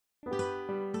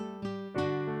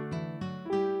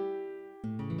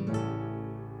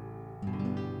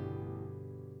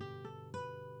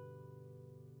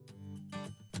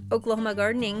Oklahoma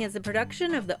Gardening is a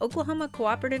production of the Oklahoma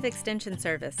Cooperative Extension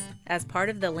Service as part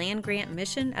of the land grant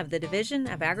mission of the Division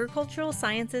of Agricultural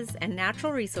Sciences and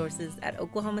Natural Resources at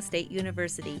Oklahoma State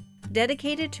University,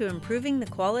 dedicated to improving the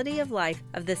quality of life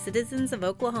of the citizens of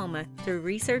Oklahoma through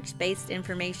research-based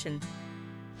information.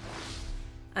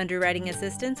 Underwriting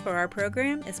assistance for our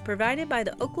program is provided by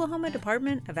the Oklahoma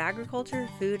Department of Agriculture,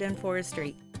 Food, and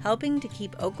Forestry, helping to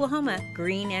keep Oklahoma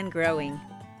green and growing.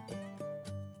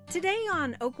 Today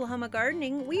on Oklahoma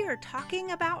Gardening, we are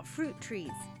talking about fruit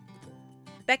trees.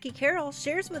 Becky Carroll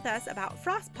shares with us about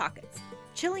frost pockets,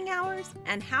 chilling hours,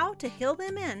 and how to hill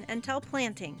them in until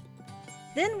planting.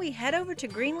 Then we head over to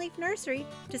Greenleaf Nursery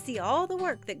to see all the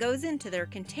work that goes into their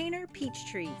container peach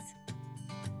trees.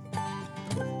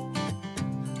 Almost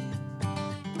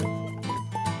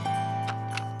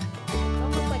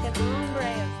like an ombre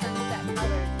of sunset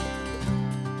color.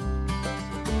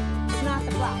 It's not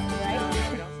the flowers, right?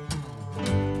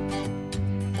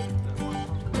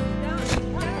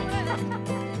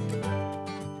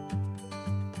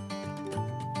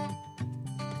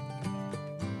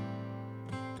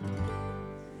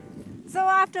 So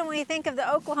often we think of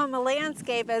the Oklahoma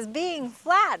landscape as being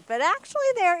flat, but actually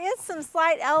there is some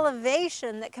slight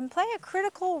elevation that can play a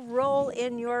critical role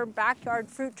in your backyard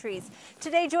fruit trees.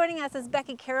 Today joining us is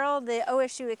Becky Carroll, the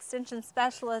OSU Extension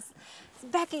Specialist.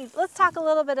 Becky, let's talk a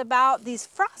little bit about these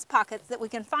frost pockets that we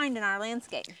can find in our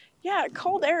landscape. Yeah,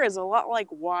 cold air is a lot like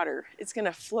water. It's going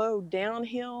to flow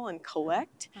downhill and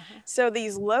collect. So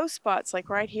these low spots like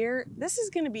right here, this is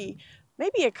going to be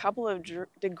maybe a couple of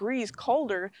degrees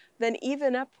colder than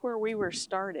even up where we were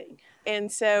starting.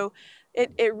 And so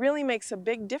it really makes a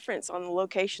big difference on the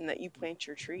location that you plant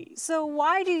your trees. So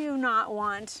why do you not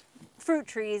want fruit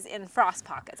trees in frost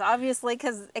pockets? Obviously,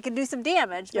 because it can do some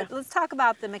damage, but let's talk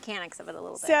about the mechanics of it a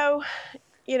little bit. So,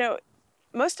 you know,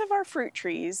 most of our fruit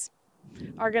trees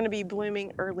are going to be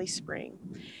blooming early spring.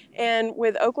 And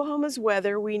with Oklahoma's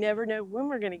weather, we never know when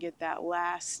we're going to get that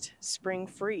last spring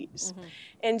freeze.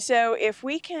 And so if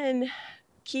we can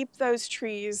keep those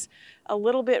trees a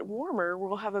little bit warmer,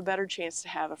 we'll have a better chance to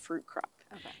have a fruit crop.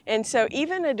 And so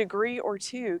even a degree or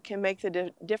two can make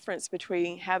the difference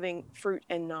between having fruit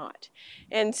and not.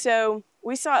 And so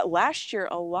we saw it last year,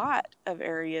 a lot of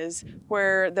areas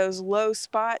where those low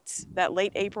spots, that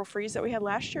late April freeze that we had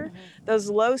last year, those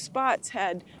low spots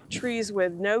had trees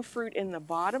with no fruit in the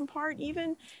bottom part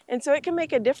even. And so it can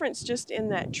make a difference just in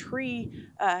that tree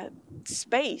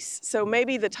space. So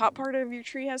maybe the top part of your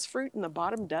tree has fruit and the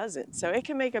bottom doesn't. So it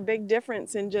can make a big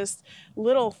difference in just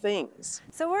little things.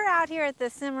 So we're out here at the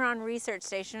Cimarron Research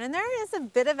Station, and there is a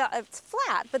bit of, it's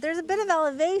flat, but there's a bit of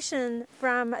elevation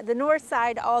from the north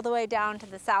side all the way down to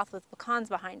the south with pecans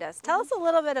behind us. Tell us a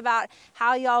little bit about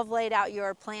how y'all have laid out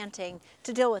your planting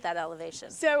to deal with that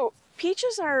elevation. So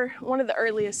peaches are one of the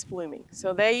earliest blooming.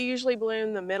 So they usually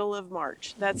bloom the middle of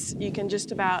March. You can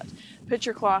just about put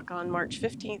your clock on March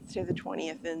 15th to the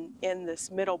 20th in this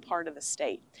middle part of the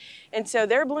state. And so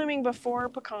they're blooming before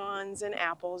pecans and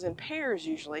apples and pears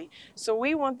usually. So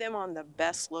we want them on the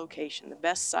best location, the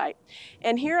best site.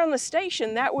 And here on the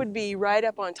station, that would be right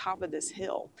up on top of this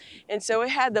hill. And so it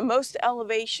had the most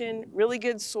elevation, really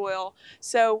good soil.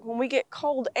 So when we get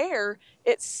cold air,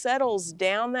 it settles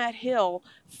down that hill,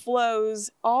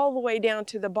 flows all the way down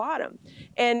to the bottom.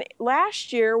 And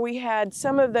last year we had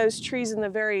some of those trees in the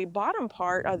very bottom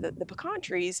part of the pecan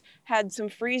trees had some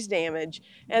freeze damage,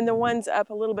 and the ones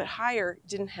up a little bit higher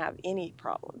didn't have any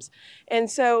problems. And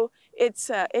so it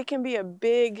can be a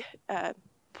big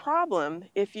problem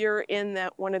if you're in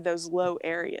one of those low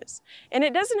areas. And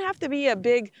it doesn't have to be a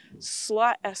big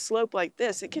slope like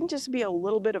this. It can just be a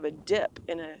little bit of a dip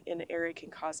in an area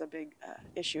can cause a big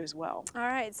issue as well. All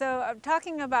right, so I'm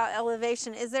talking about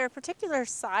elevation. Is there a particular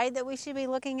side that we should be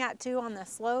looking at too on the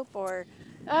slope, or?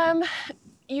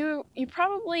 You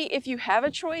probably, if you have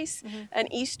a choice,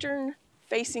 an eastern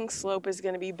facing slope is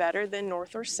going to be better than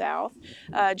north or south,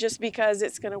 just because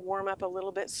it's going to warm up a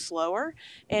little bit slower,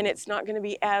 and it's not going to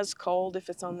be as cold if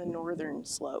it's on the northern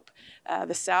slope.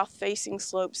 The south facing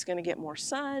slope is going to get more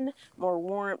sun, more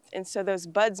warmth, and so those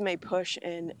buds may push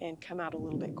and come out a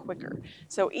little bit quicker.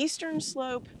 So eastern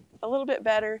slope, a little bit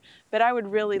better, but I would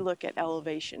really look at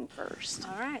elevation first.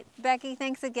 All right, Becky,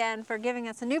 thanks again for giving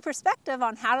us a new perspective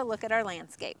on how to look at our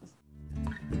landscape.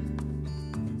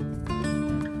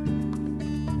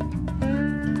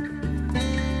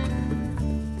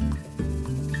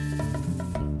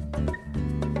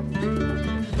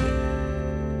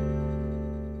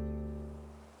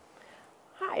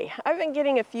 I've been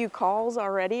getting a few calls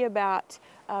already about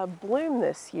bloom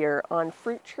this year on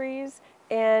fruit trees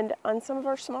and on some of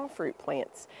our small fruit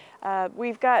plants.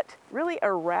 We've got really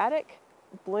erratic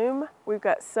bloom. We've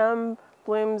got some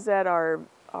blooms that are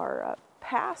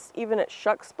past, even at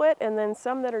shuck split, and then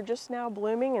some that are just now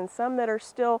blooming, and some that are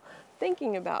still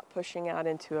thinking about pushing out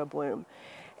into a bloom.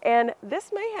 And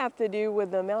this may have to do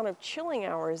with the amount of chilling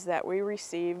hours that we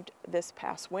received this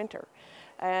past winter.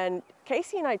 And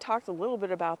Casey and I talked a little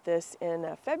bit about this in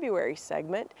a February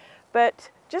segment, but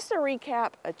just to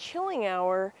recap, a chilling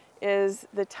hour is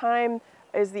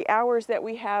the hours that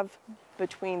we have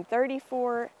between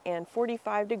 34 and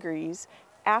 45 degrees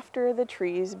after the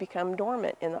trees become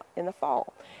dormant in the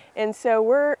fall. And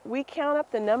so we count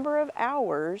up the number of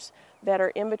hours that are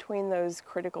in between those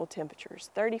critical temperatures,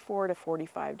 34 to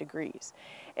 45 degrees.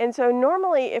 And so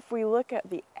normally if we look at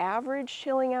the average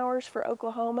chilling hours for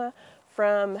Oklahoma,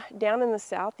 from down in the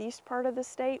southeast part of the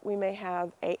state, we may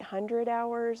have 800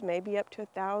 hours, maybe up to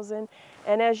 1,000.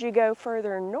 And as you go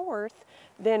further north,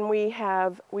 then we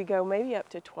go maybe up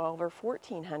to 12 or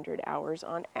 1,400 hours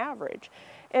on average.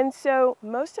 And so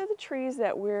most of the trees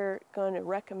that we're going to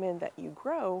recommend that you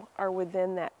grow are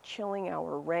within that chilling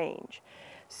hour range.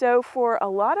 So for a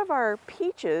lot of our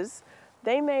peaches,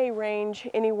 they may range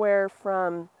anywhere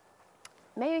from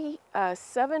maybe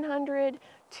 700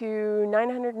 to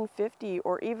 950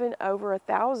 or even over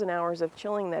 1,000 hours of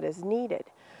chilling that is needed.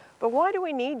 But why do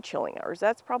we need chilling hours?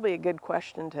 That's probably a good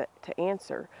question to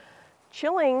answer.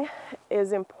 Chilling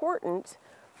is important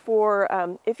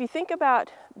for, if you think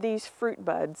about these fruit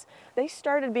buds, they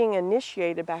started being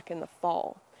initiated back in the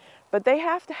fall, but they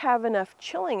have to have enough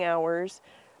chilling hours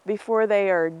before they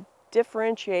are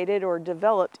differentiated or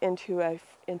developed into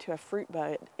a fruit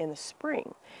bud in the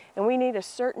spring. And we need a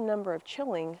certain number of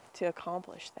chilling to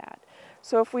accomplish that.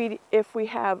 So if we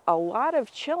have a lot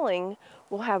of chilling,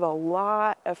 we'll have a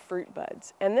lot of fruit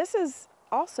buds. And this is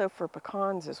also for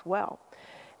pecans as well.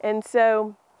 And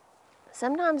so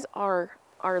sometimes our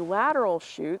lateral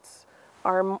shoots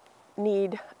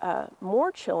need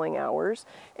more chilling hours,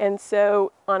 and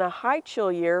so on a high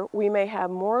chill year we may have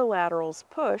more laterals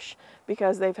push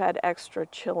because they've had extra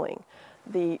chilling.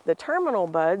 The terminal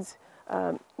buds,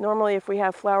 normally if we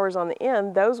have flowers on the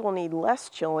end, those will need less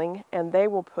chilling and they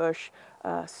will push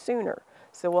sooner.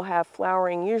 So we'll have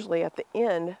flowering usually at the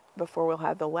end before we'll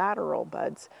have the lateral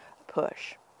buds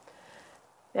push.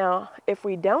 Now if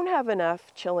we don't have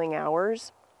enough chilling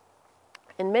hours,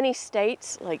 in many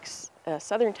states like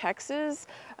southern Texas,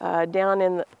 down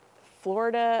in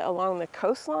Florida along the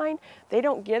coastline, they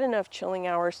don't get enough chilling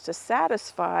hours to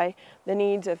satisfy the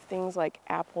needs of things like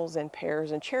apples and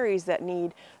pears and cherries that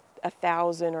need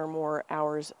 1,000 or more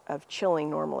hours of chilling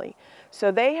normally.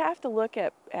 So they have to look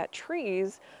at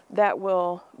trees that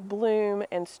will bloom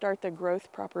and start the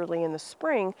growth properly in the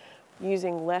spring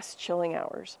using less chilling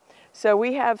hours. So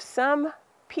we have some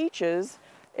peaches,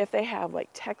 if they have like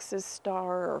Texas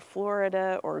Star or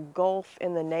Florida or Gulf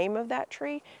in the name of that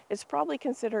tree, it's probably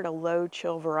considered a low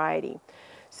chill variety.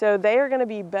 So they are going to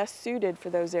be best suited for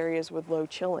those areas with low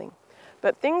chilling.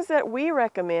 But things that we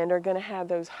recommend are going to have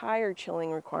those higher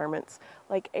chilling requirements,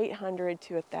 like 800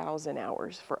 to 1,000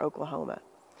 hours for Oklahoma.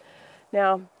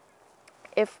 Now,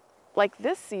 if like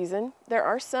this season, there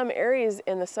are some areas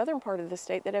in the southern part of the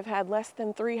state that have had less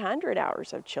than 300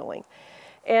 hours of chilling.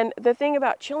 And the thing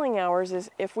about chilling hours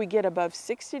is if we get above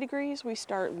 60 degrees, we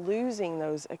start losing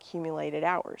those accumulated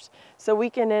hours. So we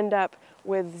can end up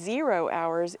with 0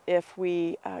 hours if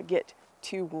we get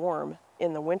too warm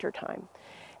in the wintertime.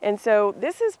 And so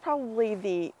this is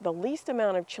probably the least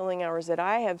amount of chilling hours that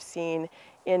I have seen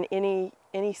in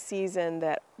any season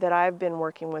that I've been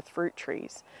working with fruit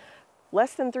trees.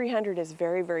 Less than 300 is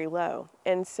very, very low.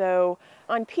 And so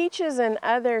on peaches and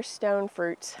other stone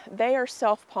fruits, they are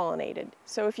self-pollinated.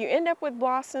 So if you end up with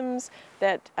blossoms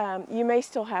that you may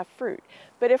still have fruit.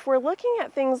 But if we're looking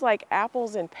at things like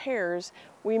apples and pears,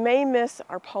 we may miss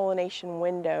our pollination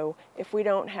window if we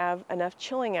don't have enough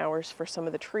chilling hours for some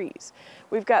of the trees.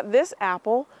 We've got this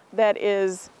apple that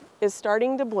is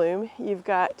starting to bloom. You've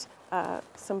got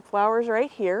some flowers right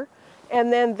here.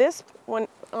 And then this one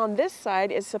on this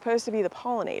side is supposed to be the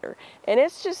pollinator. And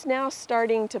it's just now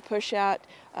starting to push out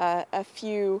a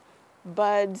few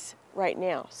buds right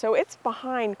now. So it's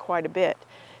behind quite a bit.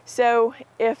 So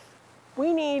if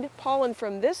we need pollen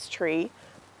from this tree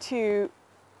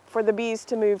for the bees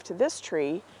to move to this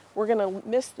tree, we're going to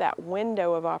miss that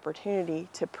window of opportunity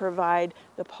to provide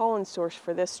the pollen source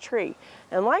for this tree.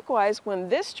 And likewise, when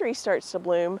this tree starts to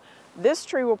bloom, this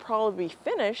tree will probably be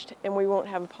finished and we won't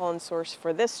have a pollen source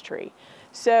for this tree.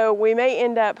 So we may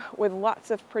end up with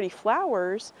lots of pretty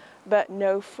flowers, but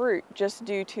no fruit, just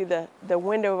due to the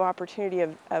window of opportunity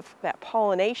of that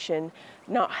pollination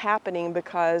not happening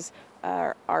because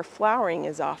our flowering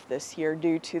is off this year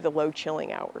due to the low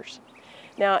chilling hours.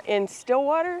 Now in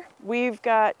Stillwater, we've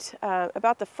got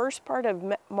about the first part of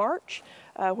March,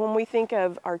 when we think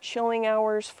of our chilling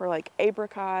hours for like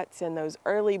apricots and those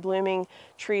early blooming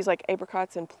trees like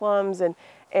apricots and plums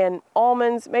and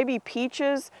almonds, maybe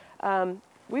peaches.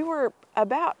 We were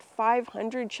about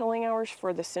 500 chilling hours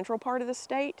for the central part of the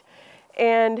state.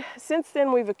 And since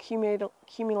then we've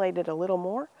accumulated a little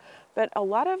more. But a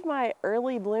lot of my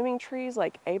early blooming trees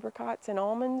like apricots and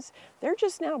almonds, they're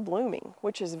just now blooming,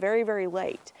 which is very, very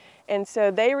late. And so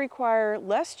they require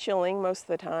less chilling most of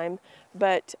the time,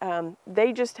 but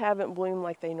they just haven't bloomed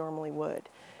like they normally would.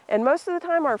 And most of the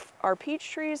time our peach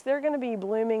trees, they're going to be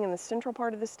blooming in the central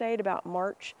part of the state about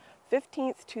March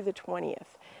 15th to the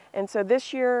 20th. And so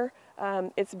this year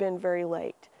it's been very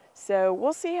late. So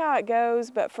we'll see how it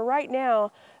goes, but for right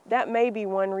now, that may be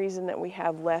one reason that we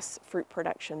have less fruit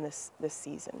production this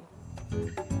season.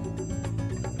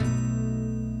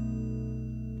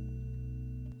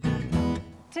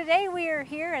 Today we are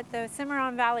here at the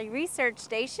Cimarron Valley Research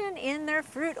Station in their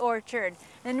fruit orchard,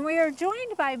 and we are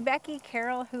joined by Becky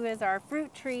Carroll, who is our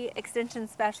fruit tree extension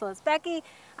specialist. Becky,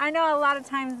 I know a lot of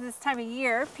times this time of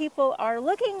year people are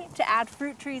looking to add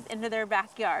fruit trees into their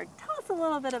backyard. Tell us a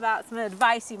little bit about some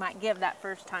advice you might give that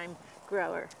first time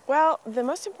grower. Well, the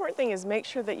most important thing is make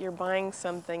sure that you're buying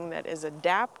something that is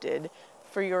adapted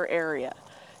for your area.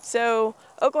 So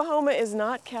Oklahoma is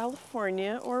not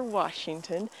California or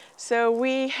Washington, so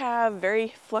we have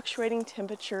very fluctuating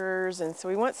temperatures, and so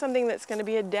we want something that's going to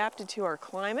be adapted to our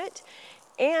climate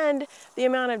and the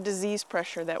amount of disease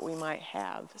pressure that we might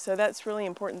have. So that's really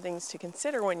important things to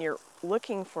consider when you're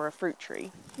looking for a fruit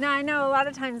tree. Now I know a lot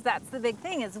of times that's the big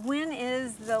thing, is when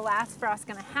is the last frost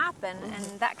going to happen, and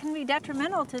that can be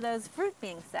detrimental to those fruit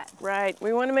being set. Right.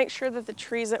 We want to make sure that the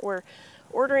trees that we're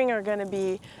ordering are going to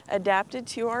be adapted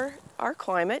to our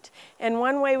climate, and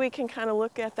one way we can kind of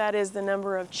look at that is the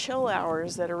number of chill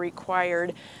hours that are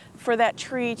required for that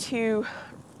tree to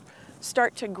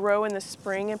start to grow in the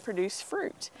spring and produce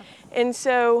fruit. Okay. And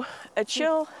so a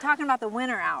chill... You're talking about the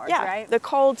winter hours, yeah, right? The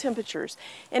cold temperatures.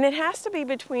 And it has to be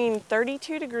between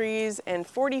 32 degrees and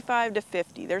 45 to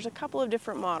 50. There's a couple of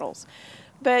different models.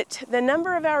 But the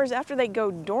number of hours after they go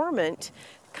dormant,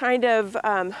 kind of,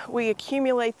 we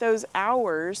accumulate those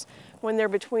hours when they're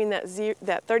between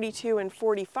that 32 and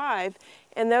 45,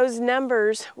 and those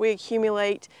numbers we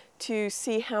accumulate to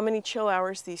see how many chill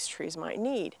hours these trees might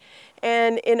need.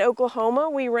 And in Oklahoma,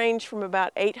 we range from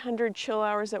about 800 chill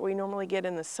hours that we normally get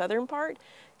in the southern part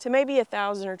to maybe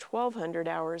 1,000 or 1,200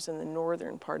 hours in the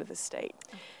northern part of the state.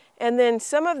 And then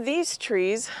some of these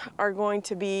trees are going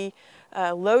to be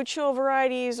low chill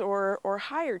varieties or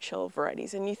higher chill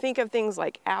varieties. And you think of things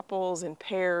like apples and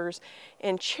pears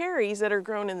and cherries that are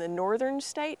grown in the northern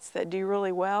states that do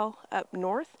really well up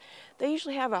north. They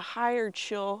usually have a higher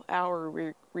chill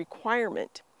hour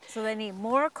requirement. So they need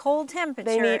more cold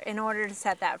temperature in order to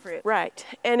set that fruit. Right.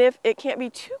 And if it can't be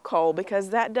too cold, because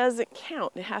that doesn't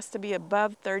count. It has to be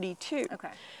above 32. Okay.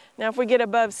 Now if we get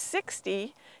above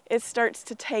 60, it starts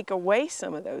to take away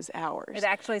some of those hours. It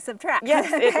actually subtracts.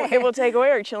 Yes, it will take away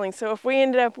our chilling. So if we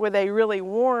ended up with a really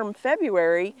warm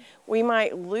February, we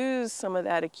might lose some of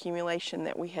that accumulation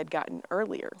that we had gotten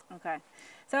earlier. Okay.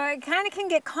 So it kind of can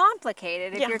get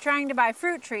complicated if you're trying to buy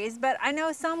fruit trees, but I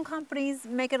know some companies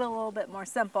make it a little bit more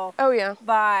simple. Oh yeah.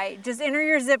 By just enter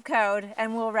your zip code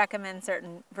and we'll recommend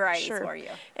certain varieties for you.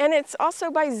 And it's also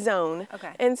by zone.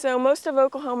 Okay. And so most of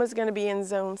Oklahoma is going to be in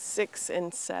zone 6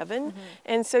 and 7.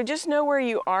 And so just know where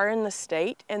you are in the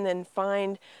state and then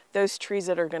find those trees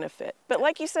that are going to fit. But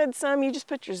like you said, some you just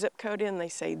put your zip code in, they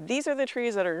say these are the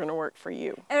trees that are going to work for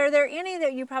you. Are there any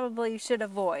that you probably should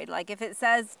avoid? Like if it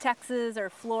says Texas or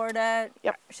Florida,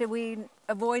 should we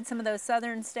avoid some of those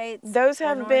southern states? Those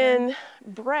have been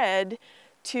bred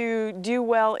to do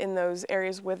well in those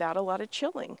areas without a lot of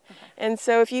chilling. Okay. And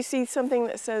so if you see something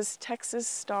that says Texas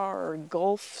Star or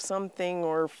Gulf something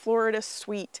or Florida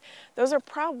Sweet, those are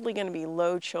probably going to be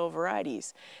low chill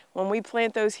varieties. When we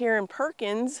plant those here in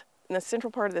Perkins, in the central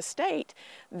part of the state,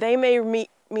 they may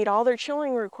meet all their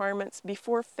chilling requirements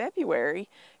before February,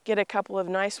 get a couple of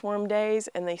nice warm days,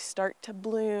 and they start to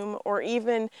bloom or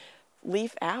even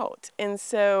leaf out. And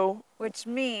so, which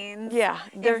means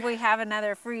if we have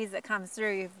another freeze that comes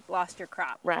through, you've lost your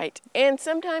crop. Right. And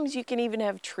sometimes you can even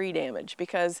have tree damage,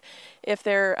 because if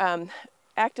they're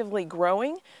actively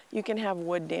growing, you can have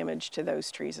wood damage to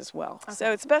those trees as well. Okay.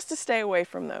 So it's best to stay away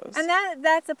from those. And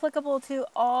that's applicable to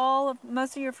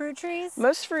most of your fruit trees?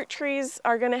 Most fruit trees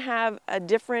are going to have a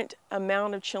different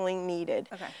amount of chilling needed.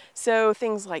 Okay. So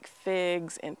things like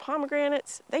figs and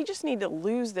pomegranates, they just need to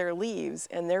lose their leaves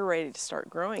and they're ready to start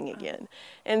growing again.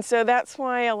 And so that's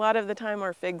why a lot of the time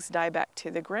our figs die back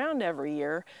to the ground every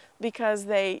year, because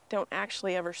they don't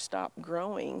actually ever stop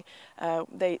growing.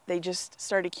 They just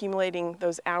start accumulating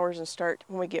those hours and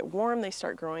when we get warm, they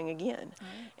start growing again.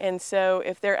 Right. And so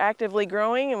if they're actively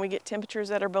growing and we get temperatures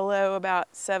that are below about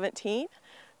 17,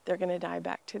 they're going to die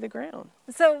back to the ground.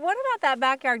 So what about that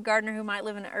backyard gardener who might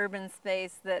live in an urban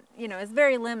space that, is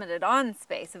very limited on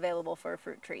space available for a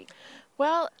fruit tree?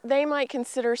 Well, they might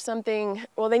consider something,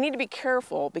 well, they need to be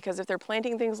careful, because if they're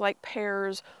planting things like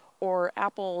pears or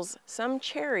apples, some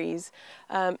cherries,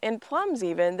 and plums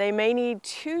even, they may need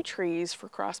 2 trees for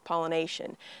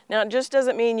cross-pollination. Now, it just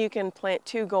doesn't mean you can plant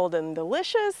 2 Golden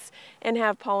Delicious and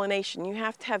have pollination. You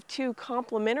have to have 2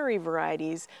 complementary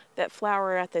varieties that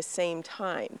flower at the same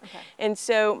time. Okay. And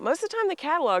so most of the time the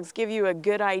catalogs give you a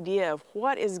good idea of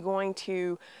what is going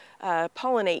to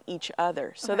pollinate each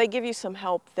other. So they give you some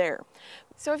help there.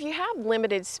 So if you have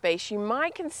limited space, you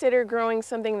might consider growing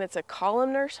something that's a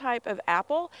columnar type of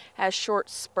apple, has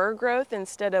short spur growth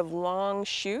instead of long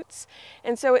shoots,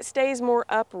 and so it stays more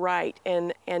upright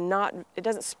and it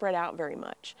doesn't spread out very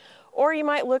much. Or you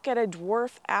might look at a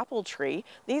dwarf apple tree.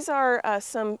 These are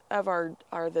some of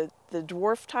the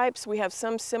dwarf types. We have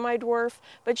some semi-dwarf,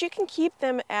 but you can keep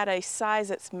them at a size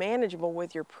that's manageable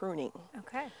with your pruning.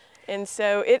 Okay. And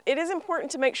so it is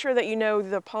important to make sure that you know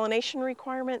the pollination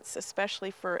requirements,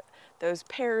 especially for those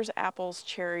pears, apples,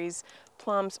 cherries,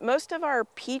 plums. Most of our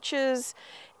peaches,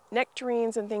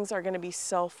 nectarines, and things are going to be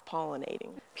self-pollinating.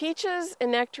 Peaches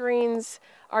and nectarines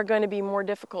are going to be more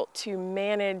difficult to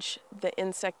manage the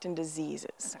insect and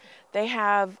diseases. Okay. They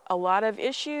have a lot of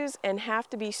issues and have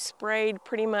to be sprayed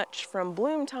pretty much from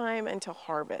bloom time until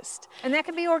harvest. And that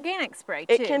can be organic spray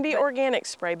too. It can be organic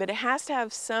spray, but it has to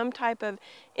have some type of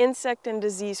insect and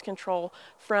disease control.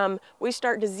 We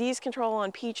start disease control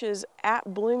on peaches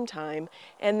at bloom time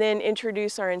and then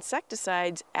introduce our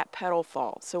insecticides at petal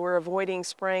fall. So we're avoiding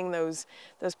spraying those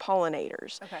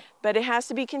pollinators. Okay. But it has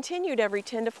to be continued every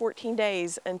 10 to 14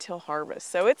 days until harvest.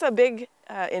 So it's a big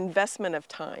investment of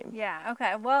time. Yeah,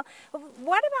 okay. Well,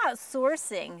 what about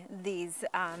sourcing these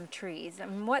trees?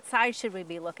 And what size should we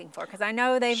be looking for? Because I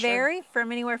know they vary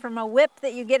from anywhere from a whip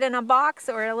that you get in a box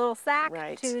or a little sack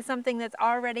to something that's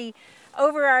already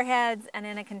over our heads and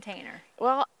in a container.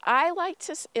 Well, I like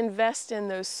to invest in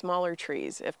those smaller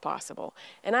trees if possible.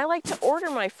 And I like to order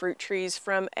my fruit trees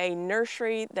from a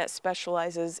nursery that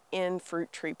specializes in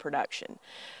fruit tree production.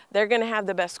 They're going to have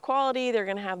the best quality, they're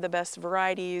going to have the best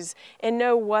varieties, and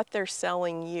know what they're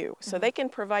selling you. So they can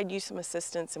provide you some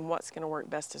assistance in what's going to work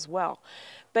best as well.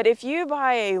 But if you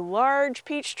buy a large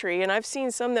peach tree, and I've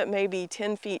seen some that may be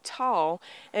 10 feet tall,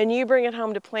 and you bring it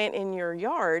home to plant in your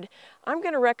yard, I'm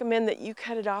going to recommend that you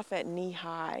cut it off at knee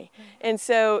high. And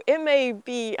so it may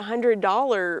be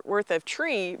 $100 worth of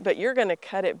tree, but you're going to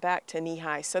cut it back to knee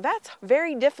high. So that's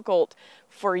very difficult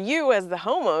for you as the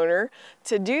homeowner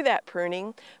to do that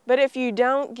pruning. But if you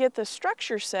don't get the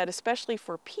structure set, especially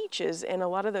for peaches and a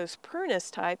lot of those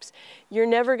prunus types, you're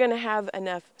never going to have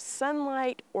enough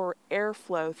sunlight or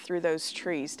airflow through those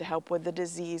trees to help with the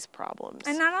disease problems.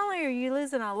 And not only are you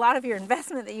losing a lot of your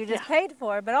investment that you just paid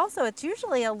for, but also it's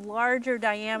usually a larger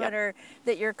diameter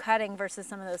that you're cutting versus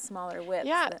some of those smaller whips.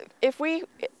 Yeah,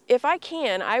 if I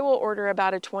can, I will order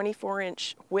about a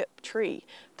 24-inch whip tree.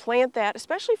 Plant that,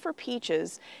 especially for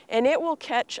peaches, and it will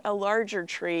catch a larger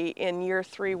tree in year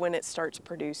 3 when it starts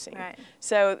producing. Right.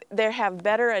 So they have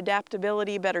better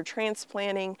adaptability, better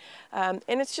transplanting, and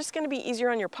it's just going to be easier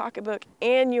on your pocketbook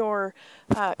and your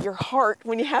heart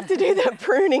when you have to do that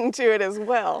pruning to it as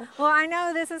well. Well, I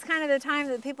know this is kind of the time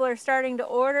that people are starting to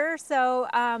order. So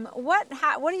what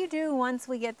do you do once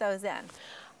we get those in?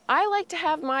 I like to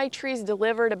have my trees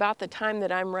delivered about the time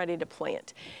that I'm ready to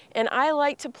plant. And I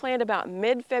like to plant about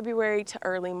mid-February to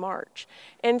early March.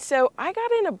 And so I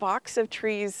got in a box of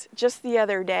trees just the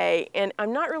other day, and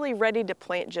I'm not really ready to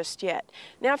plant just yet.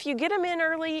 Now, if you get them in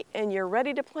early and you're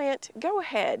ready to plant, go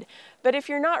ahead. But if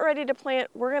you're not ready to plant,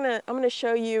 I'm gonna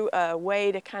show you a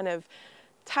way to kind of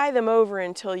tie them over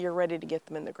until you're ready to get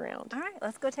them in the ground. All right,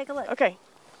 let's go take a look. Okay.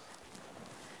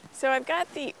 So I've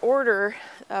got the order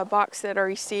box that I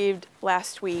received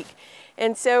last week.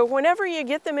 And so whenever you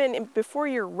get them in, before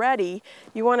you're ready,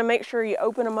 you want to make sure you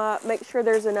open them up, make sure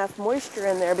there's enough moisture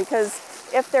in there, because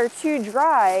if they're too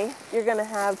dry, you're going to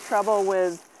have trouble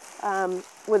with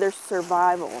their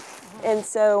survival. And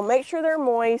so make sure they're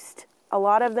moist. A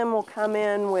lot of them will come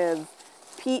in with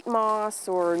peat moss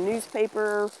or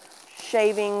newspaper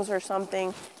shavings or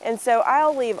something. And so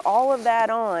I'll leave all of that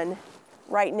on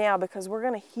right now because we're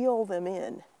going to heel them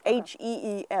in.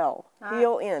 H-E-E-L,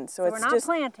 heel in. So it's we're not just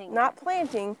planting. Not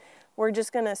planting. We're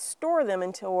just going to store them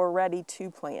until we're ready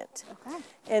to plant. Okay.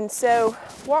 And so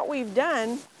what we've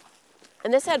done,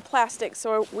 and this had plastic,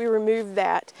 so we removed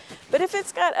that. But if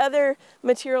it's got other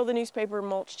material, the newspaper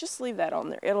mulch, just leave that on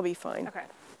there. It'll be fine. Okay.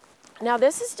 Now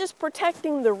this is just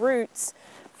protecting the roots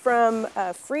from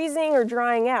freezing or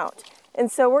drying out. And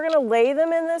so we're going to lay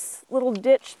them in this little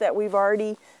ditch that we've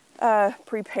already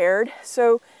prepared.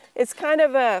 So it's kind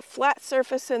of a flat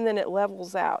surface and then it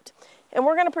levels out. And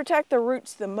we're going to protect the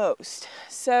roots the most.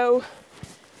 So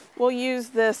we'll use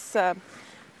this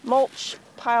mulch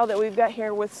pile that we've got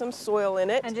here with some soil in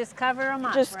it. And just cover them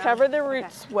up. Just right? cover the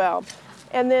roots well.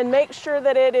 And then make sure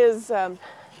that it is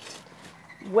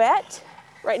wet.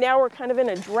 Right now we're kind of in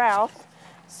a drought,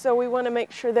 so we want to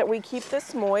make sure that we keep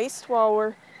this moist while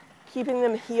we're keeping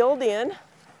them heeled in.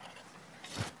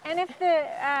 And if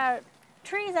the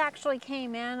trees actually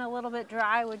came in a little bit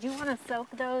dry, would you want to soak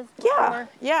those before?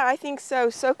 Yeah, I think so.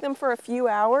 Soak them for a few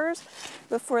hours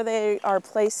before they are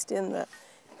placed in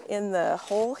the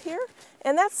hole here.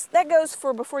 And that goes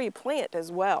for before you plant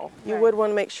as well. You would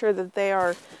want to make sure that they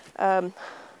are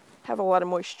have a lot of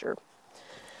moisture.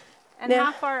 And now,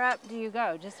 how far up do you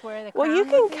go? Just where the crown well, you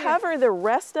can would be? cover the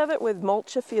rest of it with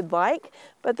mulch if you'd like,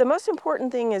 but the most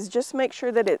important thing is just make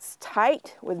sure that it's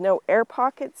tight with no air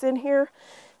pockets in here,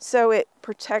 so it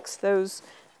protects those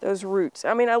roots.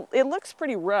 I mean, it looks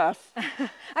pretty rough.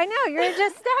 I know, you're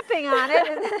just stepping on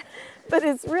it. But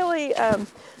it's really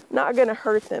not going to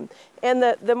hurt them. And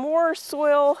the more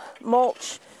soil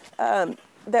mulch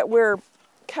that we're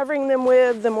covering them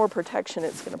with, the more protection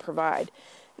it's going to provide.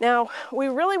 Now, we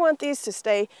really want these to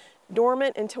stay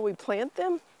dormant until we plant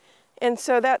them. And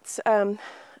so that's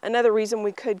another reason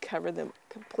we could cover them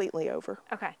completely over.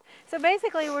 Okay, so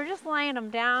basically we're just laying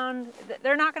them down.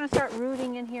 They're not going to start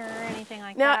rooting in here or anything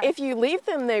like now, that? Now, if you leave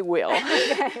them, they will.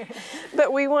 Okay.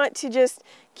 But we want to just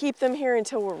keep them here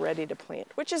until we're ready to plant,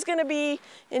 which is going to be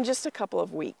in just a couple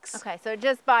of weeks. Okay, so it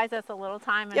just buys us a little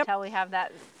time until we have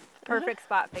that perfect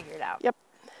spot figured out. Yep.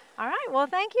 All right, well,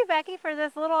 thank you, Becky, for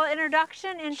this little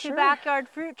introduction into backyard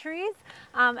fruit trees.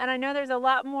 And I know there's a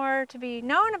lot more to be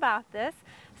known about this,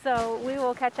 so we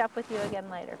will catch up with you again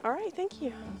later. All right, thank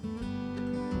you.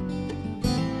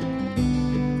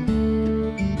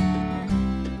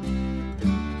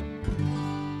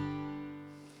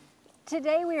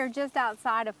 Today we are just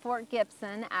outside of Fort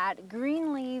Gibson at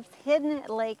Greenleaf's Hidden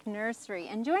Lake Nursery.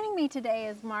 And joining me today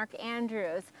is Mark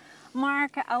Andrews.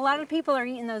 Mark, a lot of people are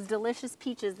eating those delicious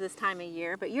peaches this time of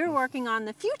year, but you're working on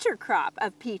the future crop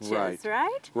of peaches,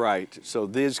 right? Right. So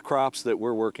these crops that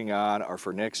we're working on are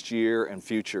for next year and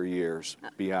future years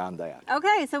beyond that.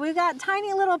 Okay, so we've got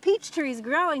tiny little peach trees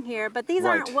growing here, but these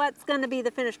aren't what's going to be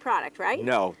the finished product, right?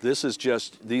 No, this is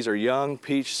just, these are young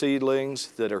peach seedlings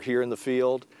that are here in the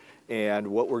field, and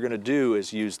what we're going to do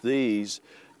is use these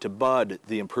to bud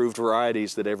the improved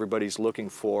varieties that everybody's looking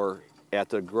for at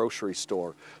the grocery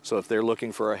store. So if they're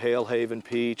looking for a Hale Haven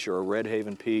peach or a Red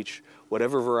Haven peach,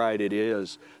 whatever variety it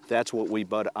is, that's what we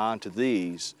bud onto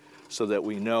these so that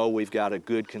we know we've got a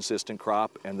good consistent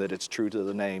crop and that it's true to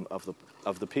the name of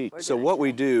the peach. So what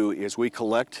we do is we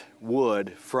collect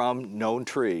wood from known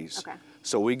trees. Okay.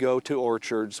 So we go to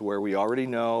orchards where we already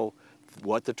know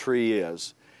what the tree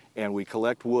is, and we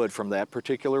collect wood from that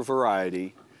particular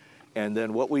variety, and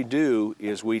then what we do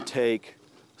is we take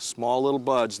small little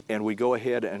buds and we go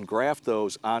ahead and graft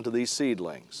those onto these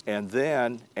seedlings. And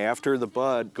then after the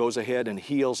bud goes ahead and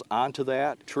heals onto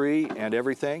that tree and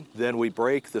everything, then we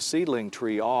break the seedling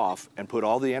tree off and put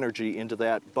all the energy into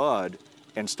that bud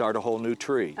and start a whole new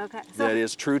tree. Okay. That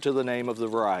is true to the name of the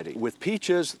variety. With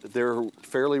peaches, they're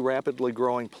fairly rapidly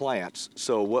growing plants.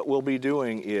 So what we'll be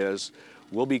doing is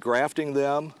we'll be grafting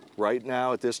them right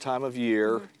now at this time of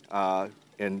year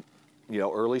in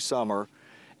early summer,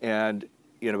 and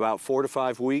in about 4 to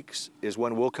 5 weeks is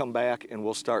when we'll come back and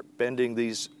we'll start bending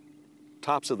these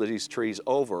tops of these trees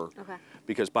over,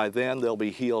 because by then they'll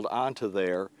be healed onto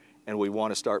there, and we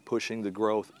want to start pushing the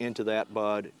growth into that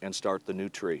bud and start the new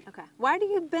tree. Okay. Why do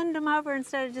you bend them over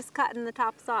instead of just cutting the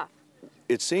tops off?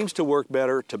 It seems to work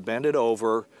better to bend it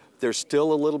over. There's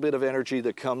still a little bit of energy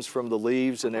that comes from the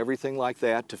leaves and everything like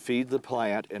that to feed the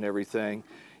plant and everything,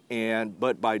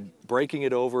 but by breaking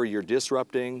it over, you're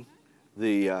disrupting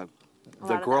the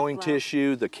growing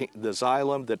tissue, the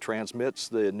xylem that transmits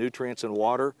the nutrients and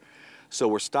water. So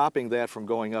we're stopping that from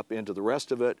going up into the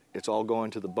rest of it. It's all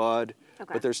going to the bud,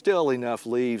 Okay. but there's still enough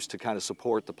leaves to kind of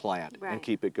support the plant Right. and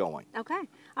keep it going. Okay.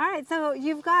 All right. So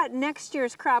you've got next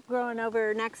year's crop growing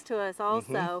over next to us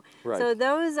also. Right. So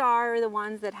those are the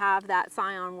ones that have that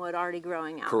scion wood already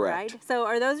growing out, Correct. right? So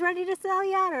are those ready to sell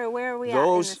yet, or where are we at in the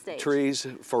Those stage? trees,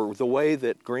 for the way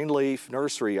that Greenleaf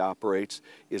Nursery operates,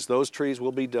 is those trees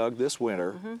will be dug this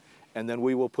winter, and then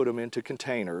we will put them into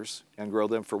containers and grow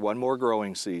them for one more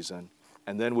growing season,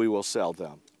 and then we will sell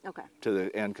them Okay. to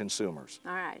the end consumers.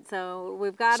 All right. So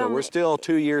we've got So them. we're still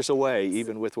 2 years away,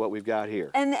 even with what we've got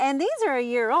here. And these are a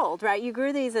year old, right? You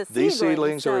grew these as These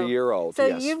seedlings are a so- year old, So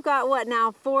yes. you've got what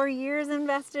now, 4 years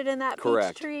invested in that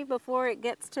Correct. peach tree before it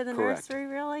gets to the Correct. nursery,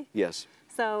 really? Yes,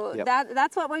 So Yep.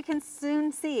 that's what we can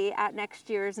soon see at next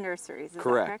year's nurseries. Is that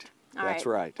Correct. correct? All That's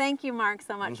right. Thank you, Mark,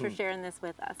 so much for sharing this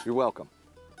with us. you're welcome.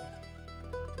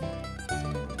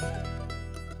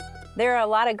 There are a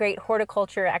lot of great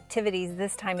horticulture activities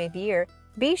this time of year.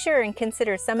 Be sure and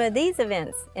consider some of these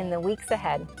events in the weeks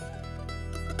ahead.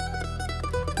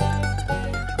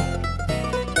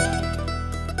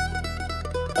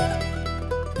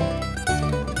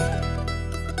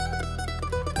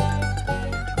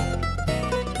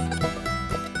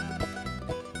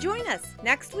 Join us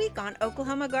next week on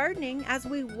Oklahoma Gardening as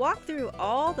we walk through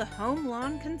all the home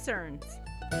lawn concerns.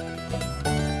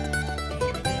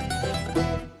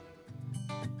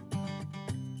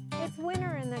 It's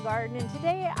winter in the garden, and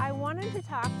today I wanted to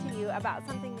talk to you about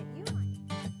something that you might.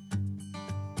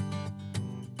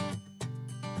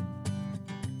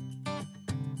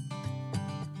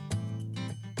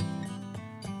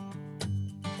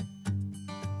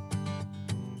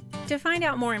 To find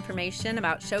out more information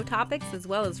about show topics as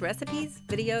well as recipes,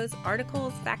 videos,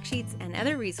 articles, fact sheets, and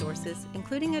other resources,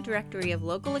 including a directory of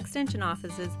local extension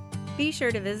offices, be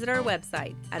sure to visit our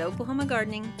website at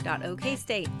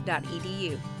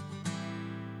oklahomagardening.okstate.edu.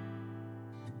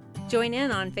 Join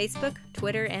in on Facebook,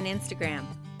 Twitter, and Instagram.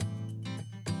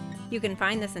 You can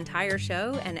find this entire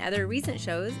show and other recent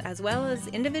shows as well as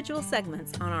individual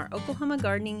segments on our Oklahoma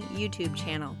Gardening YouTube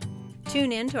channel.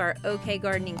 Tune in to our OK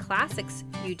Gardening Classics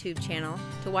YouTube channel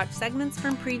to watch segments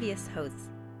from previous hosts.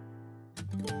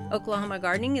 Oklahoma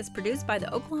Gardening is produced by the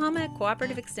Oklahoma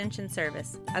Cooperative Extension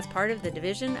Service as part of the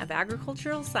Division of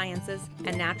Agricultural Sciences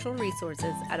and Natural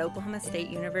Resources at Oklahoma State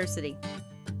University.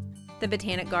 The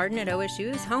Botanic Garden at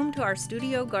OSU is home to our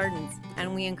studio gardens,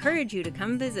 and we encourage you to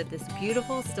come visit this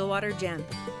beautiful Stillwater gem.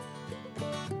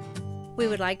 We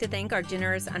would like to thank our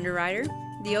generous underwriter,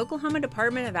 the Oklahoma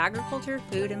Department of Agriculture,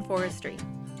 Food, and Forestry.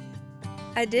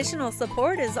 Additional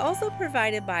support is also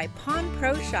provided by Pond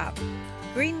Pro Shop,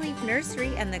 Greenleaf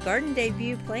Nursery and the Garden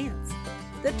Debut Plants,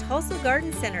 the Tulsa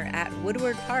Garden Center at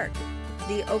Woodward Park,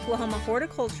 the Oklahoma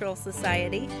Horticultural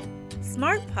Society,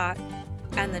 Smart Pot,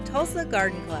 and the Tulsa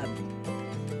Garden Club.